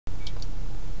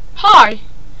Hi,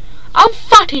 I'm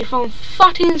Fatty from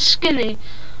Fatty and Skinny.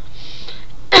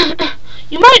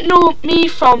 You might know me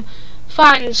from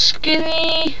Fat and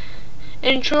Skinny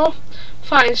intro,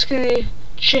 Fat and Skinny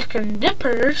chicken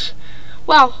dippers.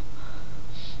 Well,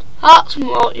 that's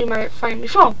what you might find me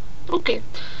from. Okay,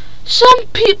 some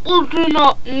people do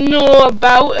not know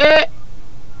about it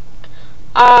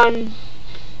and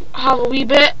have a wee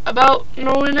bit about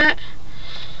knowing it,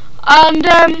 and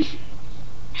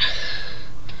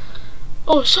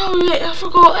oh sorry, wait, I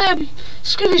forgot,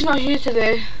 Skinny's not here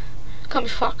today. Can't be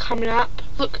fucked coming up.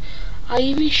 Look, I'll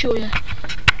even show you.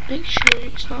 Make sure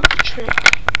it's not a trick.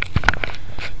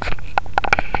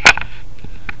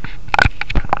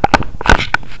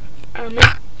 I'll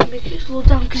make it slow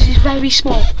down because it's very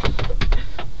small.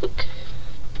 Look.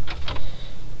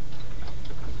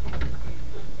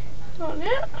 Not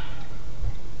yet.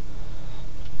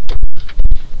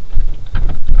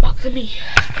 Back to me.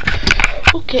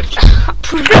 Okay,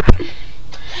 prove it.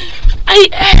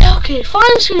 Okay,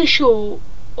 finally gonna show.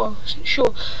 Well,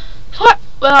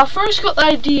 I first got the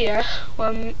idea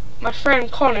when my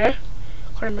friend Connor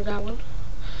McGowan,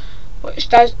 which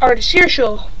does Artist Here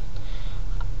show.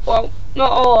 Well,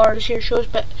 not all Artist Here shows,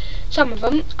 but some of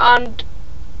them, and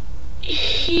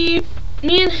me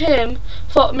and him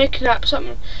thought of making up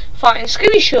something Fat and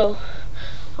Skinny show.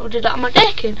 And we did that on my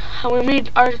decking, and we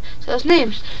made our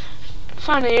names.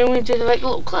 Finally, we did like a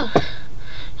little club.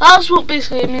 That's what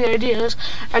basically made the ideas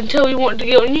until we wanted to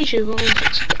get on YouTube,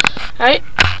 right?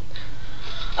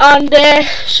 And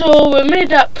so we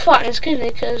made up Fat and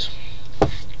Skinny because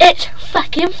it's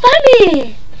fucking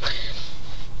funny.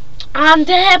 And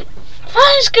Fat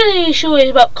and Skinny show is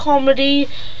about comedy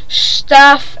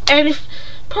stuff, and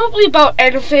probably about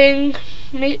anything,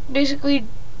 basically.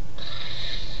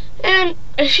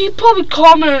 If you probably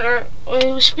comment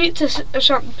or speak to us or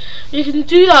something, you can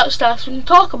do that stuff and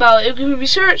talk about it. We can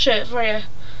research it for you.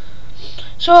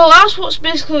 So that's what's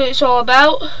basically it's all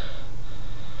about.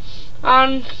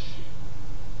 And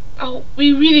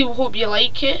we really hope you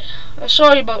like it.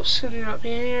 Sorry about Skinny not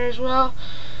being here as well.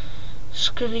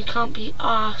 Skinny can't be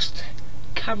asked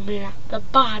coming at the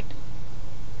bad.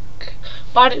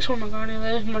 Baddock's where my granny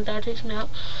lives. My dad takes me out,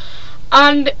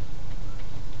 and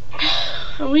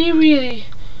we really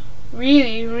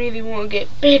want to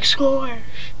get big scores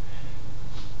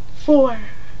for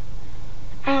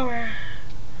our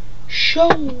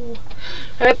show.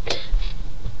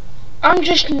 I'm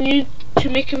just new to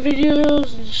making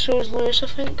videos, and so is Lewis, I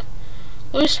think.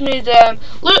 Lewis made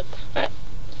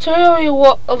tell you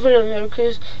what a video,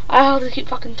 because I have to keep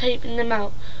fucking typing them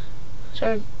out.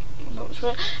 So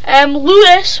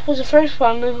Lewis was the first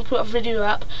one who put a video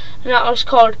up, and that was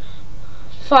called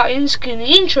Fat and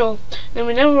Skinny intro. Then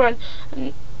we never went,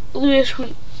 and Lewis's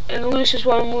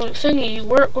one went thingy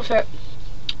work with it.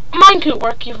 Mine couldn't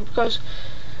work even because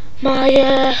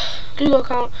my Google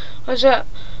account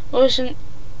wasn't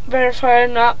verified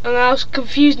and that, and I was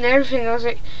confused and everything. I was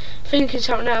like thinking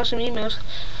something else, some emails,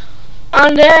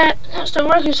 and that started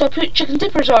working. So I put chicken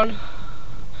dippers on,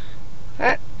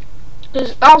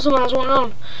 because that was the one I was wanting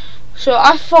on. So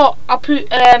I thought I put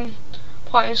Fat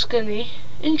and Skinny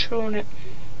intro on it.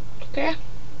 Okay,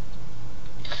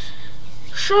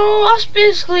 so that's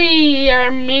basically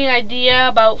our main idea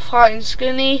about Fat and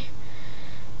Skinny.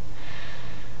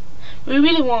 We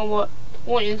really want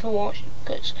you to watch it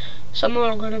because some of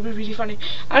them are going to be really funny.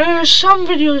 And there's some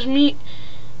videos me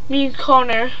and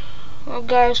Connor,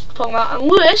 guys talking about, and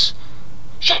Lewis,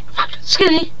 shit, Fat and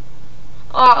Skinny.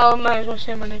 I might as well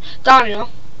say my name, Daniel.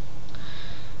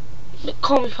 But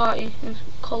call me Fatty and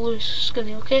call Lewis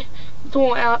Skinny, okay? Don't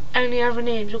want any other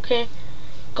names, okay?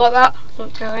 Got that?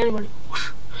 Don't tell anybody.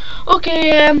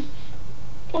 Okay,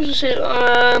 what was I saying?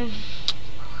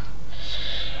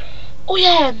 Oh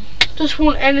yeah, just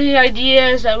want any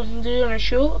ideas that we can do on a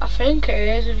show. I think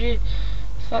it is, if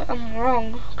I'm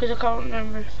wrong, because I can't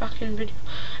remember the fucking video.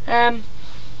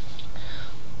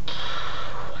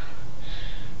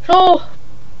 So,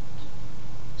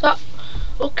 that,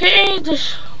 okay,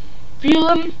 just view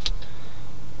them.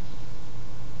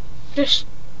 Just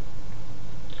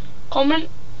comment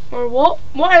or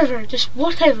whatever, just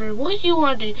whatever, what you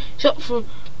want to do, except for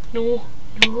no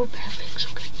bad things,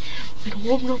 okay? We don't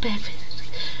want no bad things,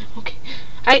 okay?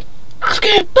 Alright,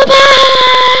 okay, bye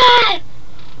bye.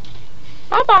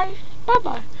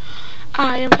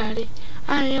 I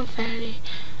am Fatty.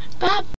 Bye.